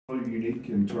Unique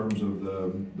in terms of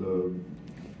the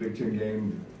Big Ten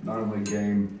game, non-league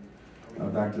game,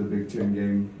 back to the Big Ten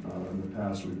game. In the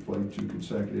past, we've played 2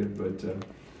 consecutive, but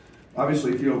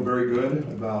obviously feel very good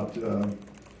about the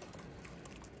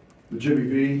Jimmy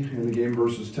V in the game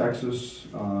versus Texas.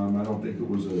 I don't think it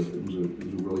was a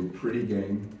really pretty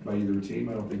game by either team.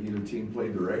 I don't think either team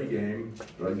played their A game,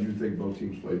 but I do think both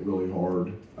teams played really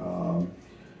hard.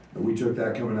 We took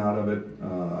that coming out of it.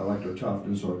 I liked our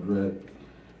toughness, our grit.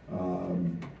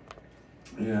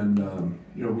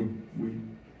 You know,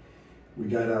 we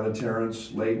got out of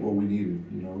Terrence late what we needed.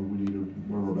 You know, we needed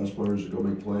one of our best players to go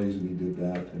make plays, and he did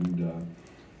that. And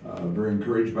very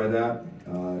encouraged by that.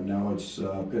 Now it's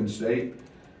Penn State,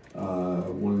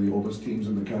 one of the oldest teams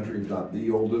in the country, if not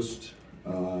the oldest.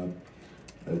 A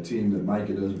team that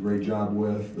Micah does a great job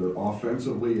with. They're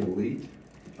offensively elite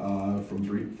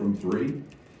from three.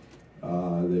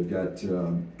 They've got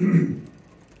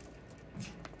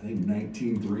I think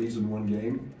 19 threes in one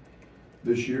game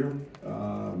this year,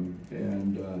 and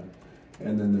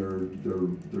then they're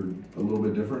a little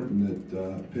bit different in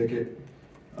that Pickett,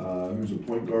 who's a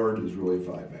point guard, is really a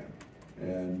 5-man,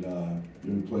 and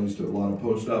you know, he plays to a lot of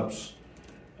post-ups,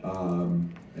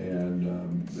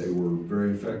 they were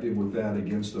very effective with that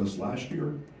against us last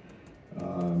year,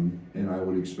 and I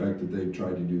would expect that they have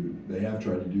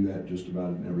tried to do that just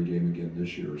about in every game again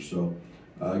this year. So.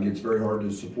 It gets very hard to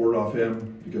support off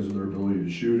him because of their ability to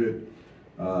shoot it.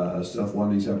 Seth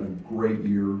Lundy's having a great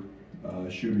year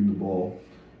shooting the ball.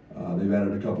 They've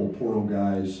added a couple of portal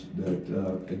guys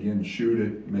that, again, shoot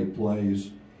it, make plays,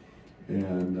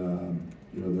 and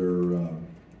you know,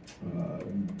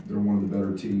 they're one of the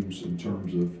better teams in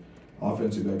terms of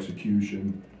offensive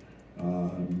execution.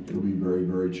 It'll be very,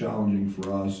 very challenging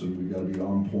for us, and we've got to be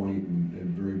on point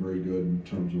and very, very good in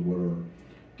terms of what our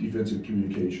defensive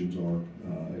communications are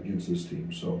against this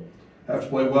team. So have to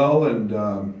play well and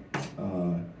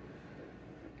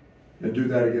do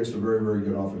that against a very, very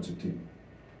good offensive team.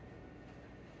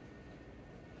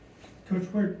 Coach,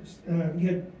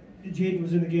 Jaden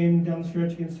was in the game down the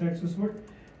stretch against Texas.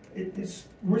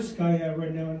 Where's Sky at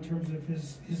right now in terms of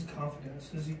his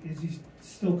confidence? Is he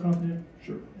still confident?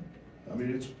 Sure. I mean,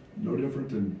 it's no different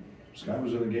than Sky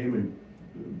was in the game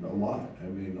a lot. I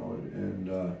mean,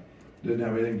 and didn't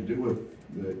have anything to do with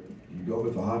that. You go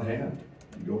with the hot hand.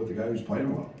 You go with the guy who's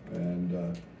playing well, and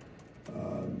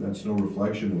that's no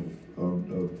reflection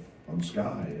on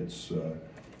Sky. It's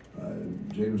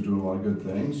Jaden was doing a lot of good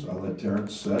things. I let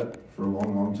Terrence set for a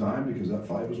long, long time because that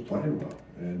 5 was playing well,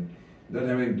 and it doesn't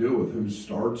have anything to do with who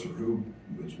starts or who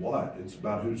is what. It's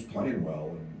about who's playing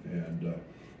well, and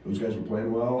those guys were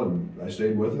playing well, and I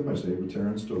stayed with him. I stayed with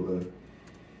Terrence till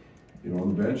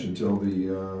on the bench until the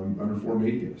under 4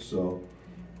 media. So,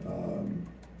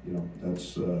 you know,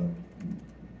 that's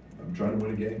I'm trying to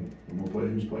win a game. I'm gonna play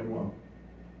who's playing well.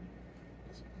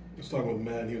 I was talking with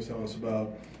Matt, and he was telling us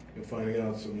about finding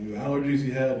out some new allergies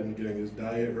he had and getting his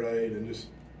diet right, and just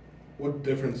what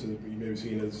difference you maybe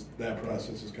seen as that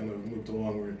process has kind of moved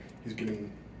along, where he's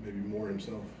getting maybe more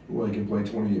himself. Well, he can play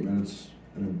 28 minutes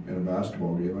in a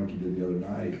basketball game like he did the other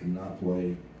night and not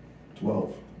play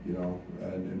 12. You know,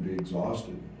 and be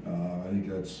exhausted. I think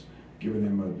that's given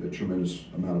him a tremendous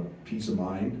amount of peace of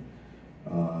mind.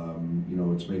 You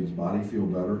know, it's made his body feel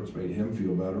better. It's made him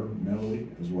feel better mentally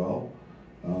as well.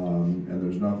 And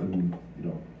there's nothing,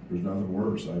 there's nothing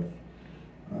worse.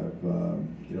 I've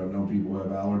known people who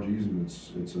have allergies, and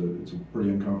it's a pretty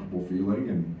uncomfortable feeling,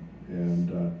 and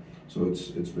so it's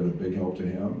been a big help to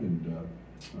him,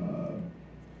 and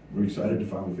we're excited to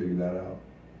finally figure that out.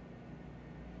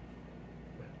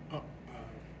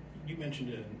 You mentioned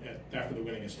it after the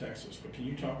win against Texas, but can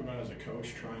you talk about as a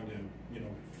coach trying to,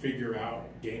 figure out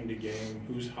game to game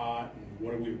who's hot and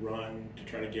what do we run to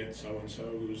try to get so-and-so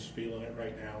who's feeling it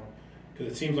right now?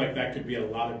 Because it seems like that could be a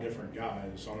lot of different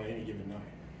guys on any given night.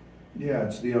 Yeah,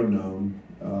 it's the unknown.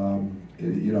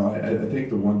 I think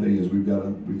the one thing is we've got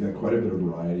quite a bit of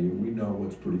variety, and we know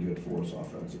what's pretty good for us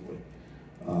offensively.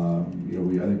 I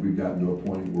think we've gotten to a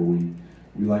point where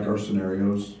we like our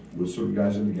scenarios with certain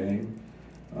guys in the game.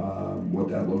 What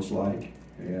that looks like,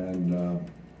 and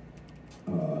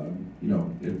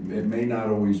it may not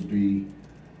always be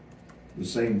the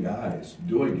same guys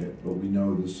doing it, but we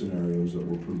know the scenarios that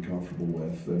we're pretty comfortable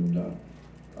with, and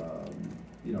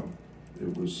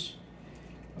it was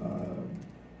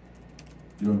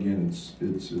again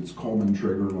it's Coleman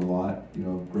triggering a lot.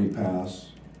 Great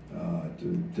pass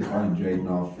to find Jaden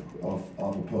off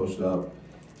a post up.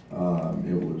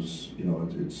 It was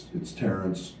it's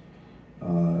Terrence.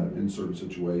 In certain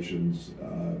situations,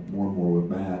 more and more with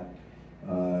Matt,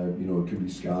 it could be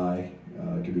Sky,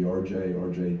 It could be RJ.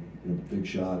 RJ, big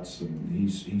shots, and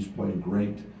he's played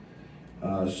great.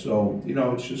 So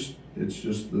it's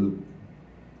just the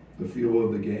feel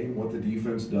of the game, what the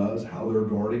defense does, how they're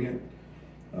guarding it.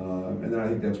 And then I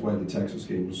think that's why the Texas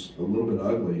game was a little bit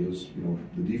ugly, is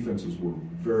the defenses were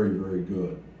very, very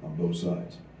good on both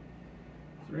sides. Is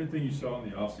there anything you saw in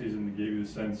the offseason that gave you the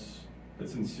sense that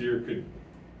Sincere could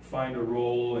find a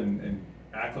role and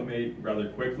acclimate rather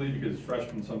quickly? Because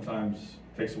freshmen sometimes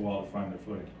takes a while to find their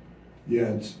footing. Yeah,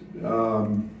 it's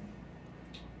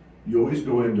you always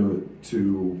go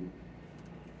into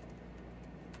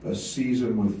a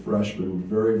season with freshmen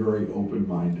very, very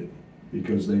open-minded,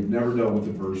 because they've never dealt with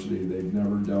adversity. They've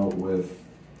never dealt with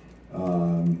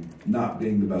not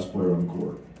being the best player on the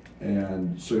court.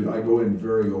 And so I go in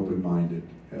very open-minded.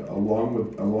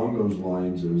 Along those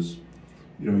lines is,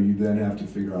 you then have to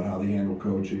figure out how they handle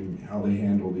coaching, how they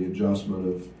handle the adjustment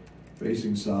of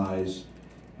facing size.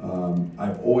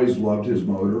 I've always loved his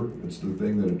motor. It's the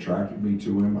thing that attracted me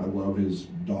to him. I love his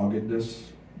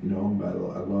doggedness. I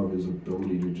love his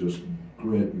ability to just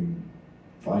grit and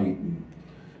fight,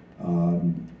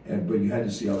 but you had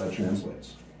to see how that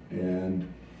translates. And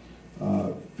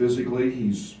physically,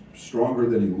 he's stronger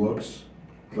than he looks,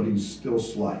 but he's still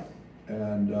slight.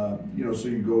 And so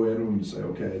you go in and say,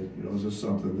 okay, is this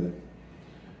something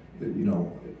that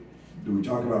do we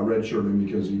talk about redshirting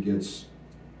because he gets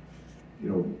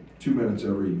 2 minutes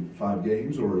every 5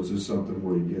 games, or is this something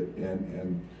where you get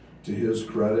and to his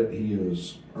credit, he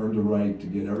has earned the right to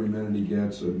get every minute he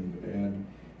gets and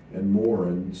more.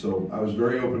 And so I was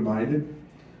very open-minded,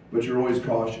 but you're always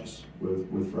cautious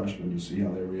with freshmen to see how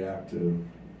they react to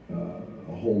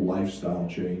a whole lifestyle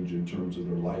change in terms of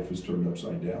their life is turned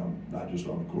upside down, not just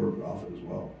on the court, but off it as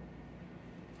well.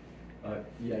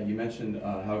 Yeah, you mentioned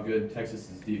how good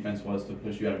Texas's defense was to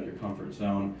push you out of your comfort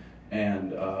zone.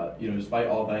 And, despite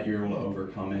all that, you were able to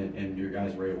overcome it, and your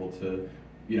guys were able to,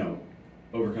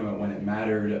 overcome it when it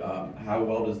mattered. How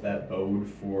well does that bode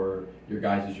for your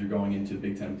guys as you're going into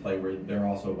Big Ten play, where there are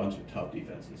also a bunch of tough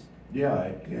defenses?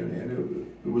 Yeah, and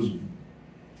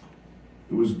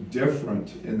it was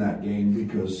different in that game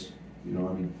because,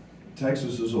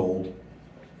 Texas is old.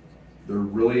 They're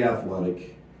really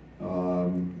athletic,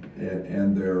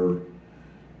 and they're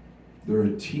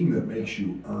a team that makes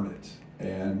you earn it.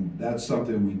 And that's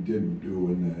something we didn't do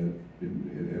and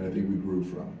I think we grew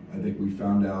from. I think we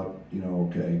found out,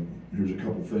 okay, here's a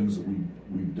couple things that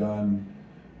we've done.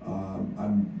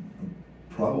 I'm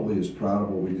probably as proud of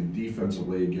what we did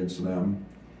defensively against them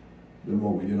than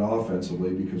what we did offensively,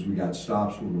 because we got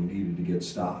stops when we needed to get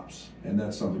stops. And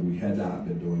that's something we had not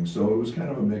been doing. So it was kind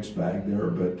of a mixed bag there,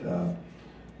 but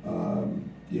the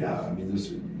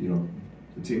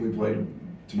team we play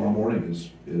tomorrow morning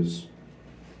is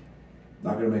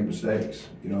not going to make mistakes.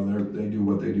 They do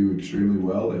what they do extremely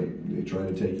well. They try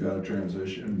to take you out of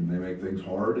transition, and they make things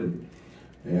hard, and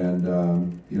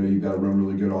you've got to run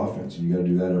really good offense, and you got to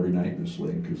do that every night in this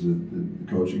league, because the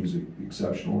coaching is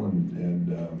exceptional, and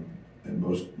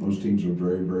most teams are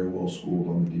very, very well schooled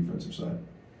on the defensive side.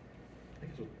 I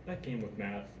guess with that game with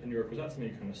Matt in New York, was that something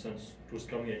you kind of sensed was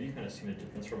coming? Have you kind of seen a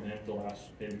difference from him the last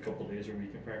maybe couple of days or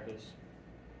week in practice?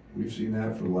 We've seen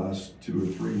that for the last 2 or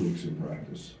 3 weeks in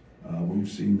practice. We've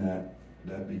seen that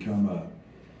become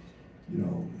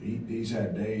he's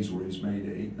had days where he's made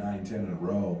 8, 9, 10 in a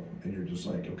row, and you're just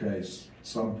like, okay, at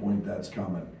some point that's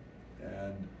coming.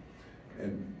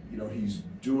 And he's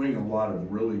doing a lot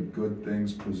of really good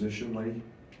things positionally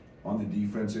on the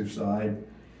defensive side.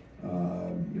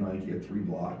 I think he had 3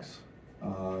 blocks.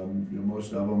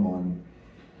 Most of them on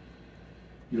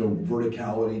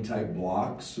verticality type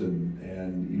blocks, and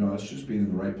it's just being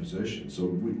in the right position. So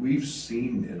we've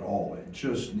seen it all. It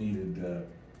just needed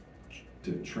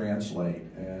to translate.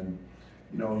 And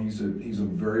he's a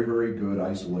very, very good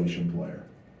isolation player.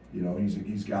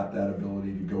 He's got that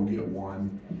ability to go get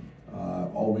one.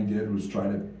 All we did was try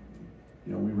to,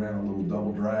 we ran a little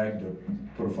double drag to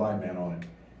put a 5-man on him,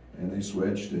 and they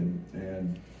switched,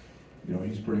 and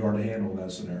he's pretty hard to handle in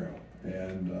that scenario.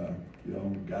 And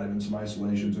got him in some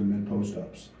isolations and mid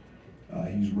post-ups.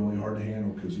 He's really hard to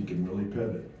handle because he can really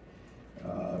pivot.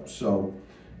 So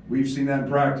we've seen that in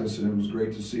practice, and it was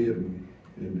great to see it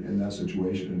in that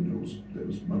situation, and it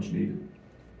was much needed.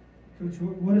 Coach,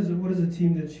 what is a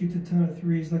team that shoots a ton of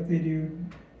threes like they do?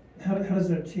 How does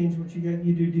that change what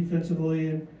you do defensively,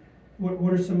 and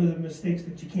what are some of the mistakes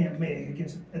that you can't make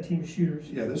against a team of shooters?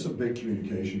 Yeah, this is a big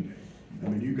communication game. I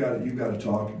mean, you've got to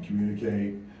talk and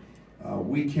communicate.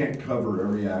 We can't cover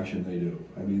every action they do.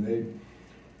 I mean,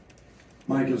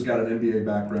 Micah's got an NBA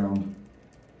background.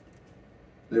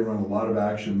 They run a lot of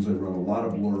actions. They run a lot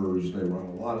of blurs. They run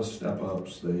a lot of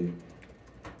step-ups. They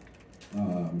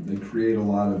They create a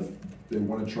lot of, they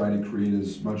want to try to create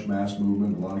as much mass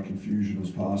movement, a lot of confusion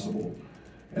as possible.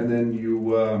 And then they've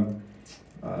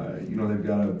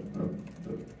got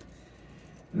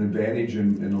an advantage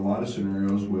in a lot of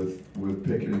scenarios with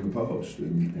picking in the post,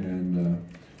 and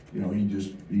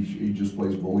he just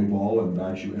plays bully ball and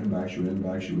backs you in,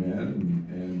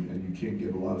 and you can't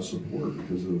give a lot of support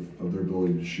because of their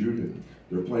ability to shoot it.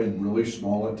 They're playing really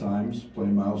small at times,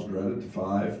 playing Miles Dredd at the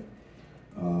 5,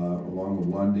 along with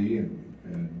Lundy, and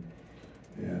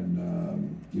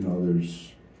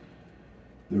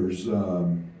there's a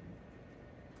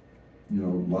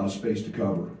lot of space to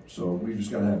cover. So we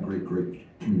just got to have great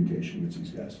communication against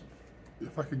these guys.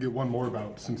 If I could get one more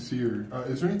about Sincere,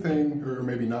 is there anything, or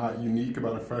maybe not, unique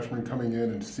about a freshman coming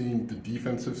in and seeing the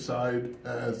defensive side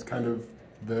as kind of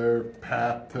their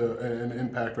path to an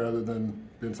impact rather than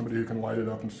being somebody who can light it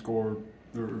up and score,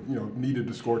 or needed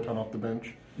to score a ton off the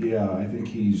bench? Yeah, I think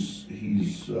he's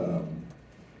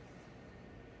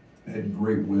had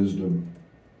great wisdom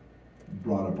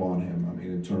brought upon him. I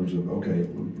mean, in terms of, okay,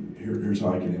 here's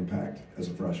how I can impact as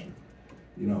a freshman.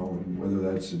 And whether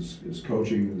that's his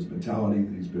coaching and his mentality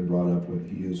that he's been brought up with,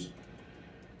 he is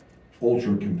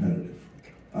ultra competitive.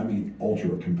 I mean,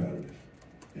 ultra competitive.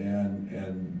 And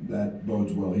that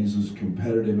bodes well. He's as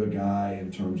competitive a guy in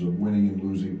terms of winning and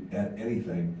losing at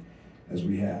anything as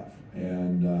we have.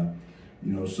 And,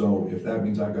 so if that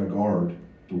means I've got to guard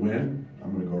to win,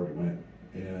 I'm going to guard to win.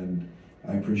 And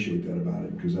I appreciate that about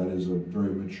him, because that is a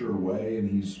very mature way, and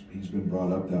he's been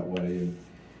brought up that way. And,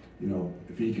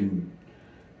 if he could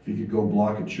go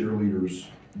block a cheerleader's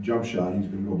jump shot, he's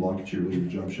going to go block a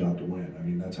cheerleader's jump shot to win. I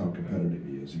mean, that's how competitive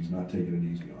he is. He's not taking it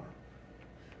easy on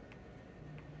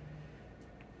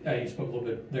her. Yeah, you spoke a little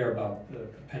bit there about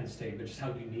Penn State, but just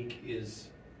how unique is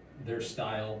their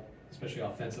style, especially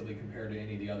offensively, compared to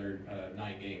any of the other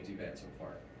 9 games you've had so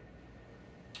far?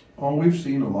 Oh, we've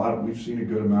seen a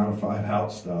good amount of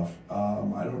 5-out stuff.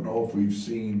 I don't know if we've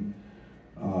seen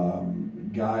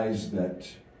guys that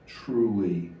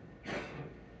truly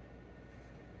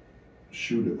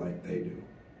shoot it like they do.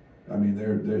 I mean,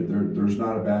 there's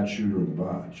not a bad shooter in the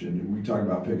bunch. And we talk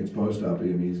about Pickett's post up. I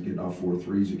mean, he's getting off 4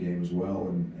 threes a game as well.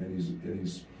 And he's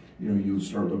you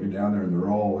start looking down there, and they're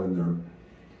all in their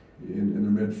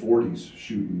mid-40s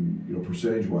shooting,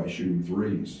 percentage-wise shooting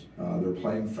threes. They're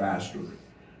playing faster.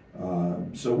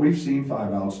 So we've seen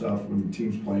 5-out stuff when the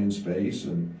teams play in space,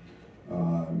 and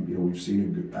we've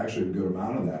seen actually a good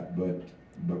amount of that, but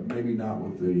maybe not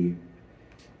with the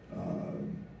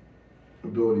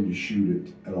ability to shoot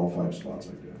it at all 5 spots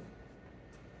like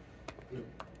that.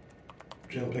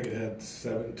 Jalen Pickett had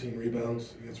 17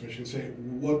 rebounds against Michigan State.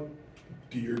 What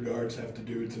do your guards have to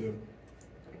do to,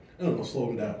 slow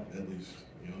him down at least?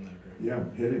 In that group? Yeah,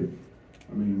 hit him.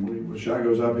 I mean, when the shot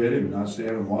goes up, hit him, not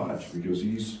stand and watch, because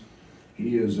he's a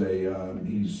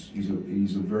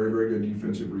very, very good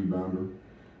defensive rebounder.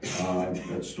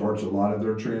 That starts a lot of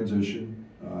their transition.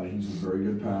 He's a very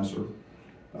good passer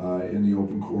in the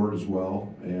open court as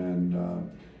well, and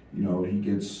he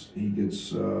gets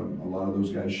a lot of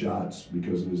those guys shots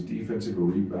because of his defensive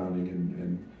rebounding,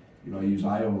 and I use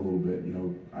Io a little bit.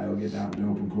 Io get down in the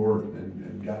open court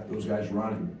and got those guys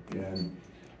running, and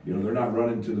they're not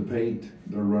running to the paint,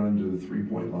 they're running to the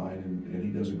 3-point line, and he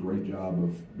does a great job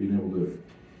of being able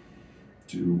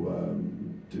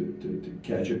to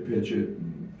catch it, pitch it,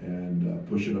 and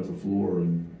push it up the floor,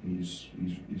 and he's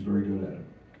very good at it.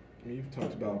 You've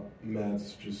talked about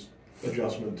Matt's just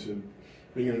adjustment to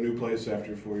being in a new place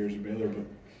after 4 years at Baylor, but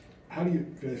how do you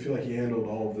feel like he handled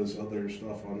all of this other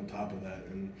stuff on top of that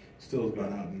and still has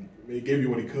gone out and he gave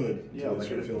you what he could to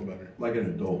start feeling better? Like an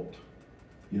adult.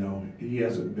 It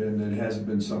hasn't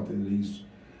been something that he's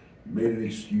made an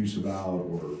excuse about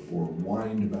or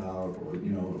whined about, or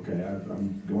okay,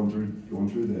 I'm going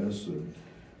through this, and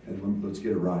let's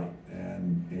get it right.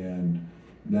 And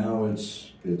now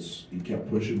it's he kept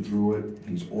pushing through it.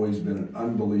 He's always been an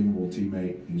unbelievable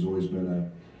teammate. He's always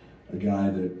been a guy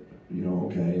that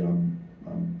okay, I'm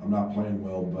not playing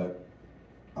well, but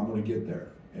I'm going to get there.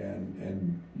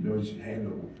 And he's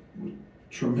handled with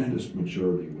tremendous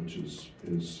maturity, which is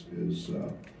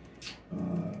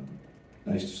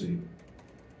nice to see.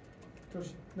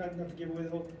 Coach, not to give away the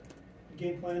whole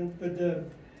game plan, but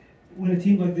when a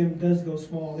team like them does go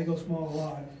small, they go small a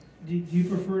lot. Do you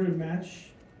prefer to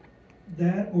match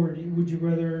that, or would you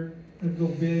rather go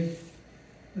big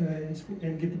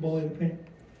and get the ball in the paint?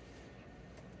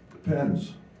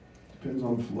 Depends. Depends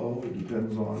on flow. It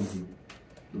depends on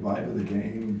the vibe of the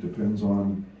game. Depends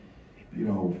on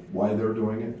why they're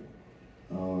doing it.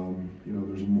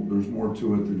 There's more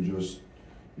to it than just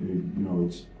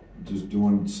it's just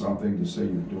doing something to say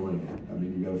you're doing it. I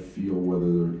mean, you got to feel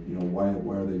whether they're,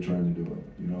 why are they trying to do it?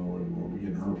 Are we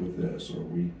getting hurt with this? Or are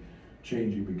we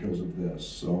changing because of this?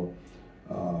 So,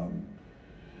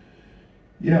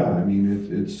 yeah, I mean,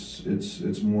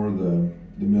 it's more the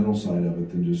mental side of it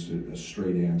than just a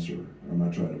straight answer. I'm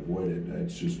not trying to avoid it.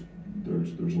 It's just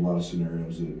there's a lot of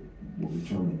scenarios that will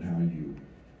determine how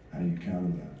you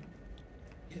counter that.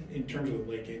 In terms of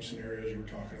the late game scenarios you were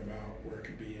talking about, where it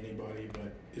could be anybody,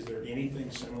 but is there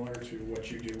anything similar to what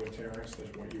you do with Terrence,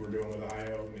 that's what you were doing with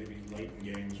Io, maybe late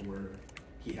in games where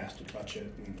he has to touch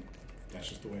it and that's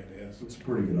just the way it is? It's a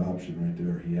pretty good option right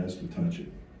there. He has to touch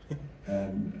it.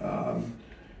 And,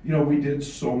 we did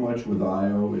so much with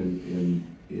Io in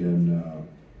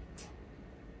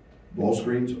ball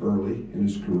screens early in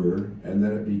his career, and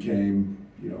then it became,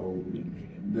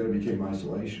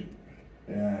 isolation.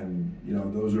 And,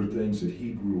 those are things that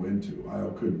he grew into.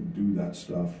 Io couldn't do that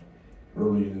stuff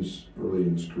early in his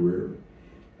career.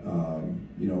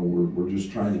 We're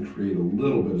just trying to create a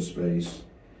little bit of space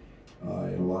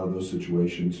in a lot of those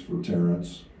situations for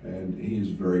Terrence, and he is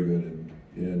very good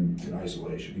in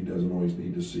isolation. He doesn't always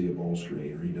need to see a ball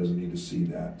screen, or he doesn't need to see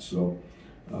that. So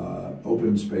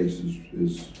open space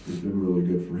has been really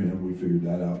good for him. We figured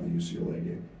that out in the UCLA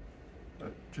game.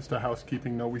 Just a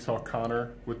housekeeping note, we saw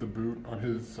Connor with the boot on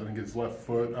his left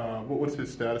foot. What's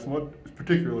his status, and what,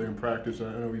 particularly in practice,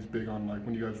 I know he's big on,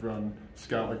 when you guys run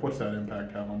scout, what's that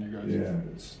impact have on you guys? Yeah,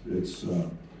 it's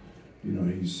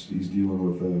he's dealing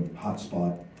with a hot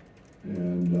spot,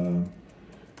 and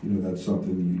that's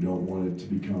something you don't want it to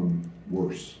become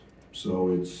worse.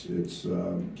 So it's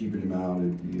keeping him out.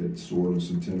 He had soreness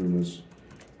and tenderness.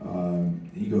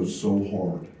 He goes so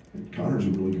hard, and Connor's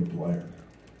a really good player.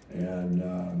 And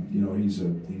he's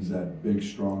that big,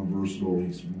 strong, versatile.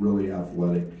 He's really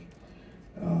athletic,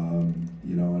 and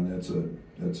that's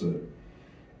it's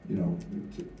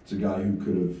a guy who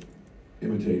could have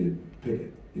imitated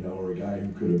Pickett, or a guy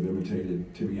who could have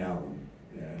imitated Timmy Allen.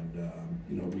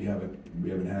 And we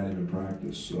haven't had him in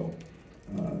practice, so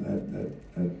that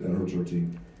hurts our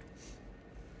team.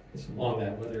 It's along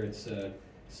that, whether it's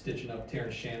stitching up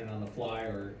Terrence Shannon on the fly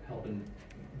or helping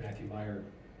Matthew Meyer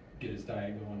get his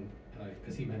diet going,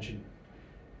 because he mentioned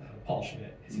Paul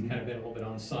Schmidt. Has he kind of been a little bit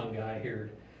unsung guy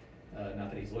here? Not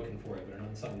that he's looking for it, but an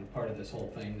unsung part of this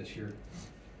whole thing this year.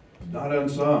 Not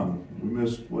unsung. We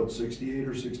missed 68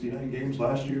 or 69 games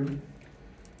last year.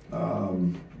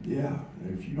 Yeah,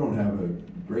 if you don't have a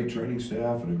great training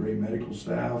staff and a great medical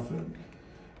staff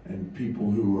and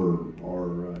people who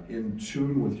are in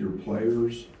tune with your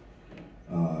players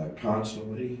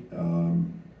constantly,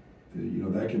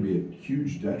 that can be a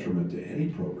huge detriment to any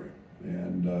program.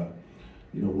 And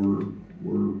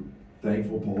we're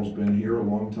thankful Paul's been here a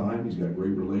long time. He's got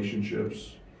great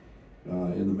relationships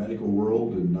in the medical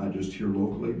world, and not just here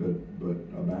locally, but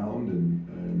abound,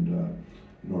 and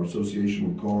our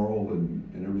association with Carl and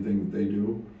everything that they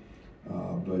do.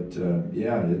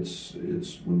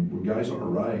 It's when guys aren't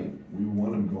right, we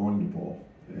want them going to Paul,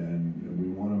 and we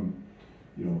want them,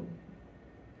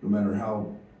 no matter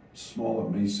how small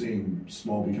it may seem,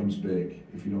 small becomes big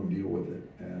if you don't deal with it.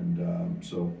 And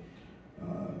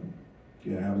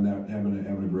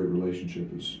having a great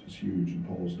relationship is huge, and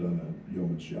Paul's done a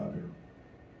yeoman's job here.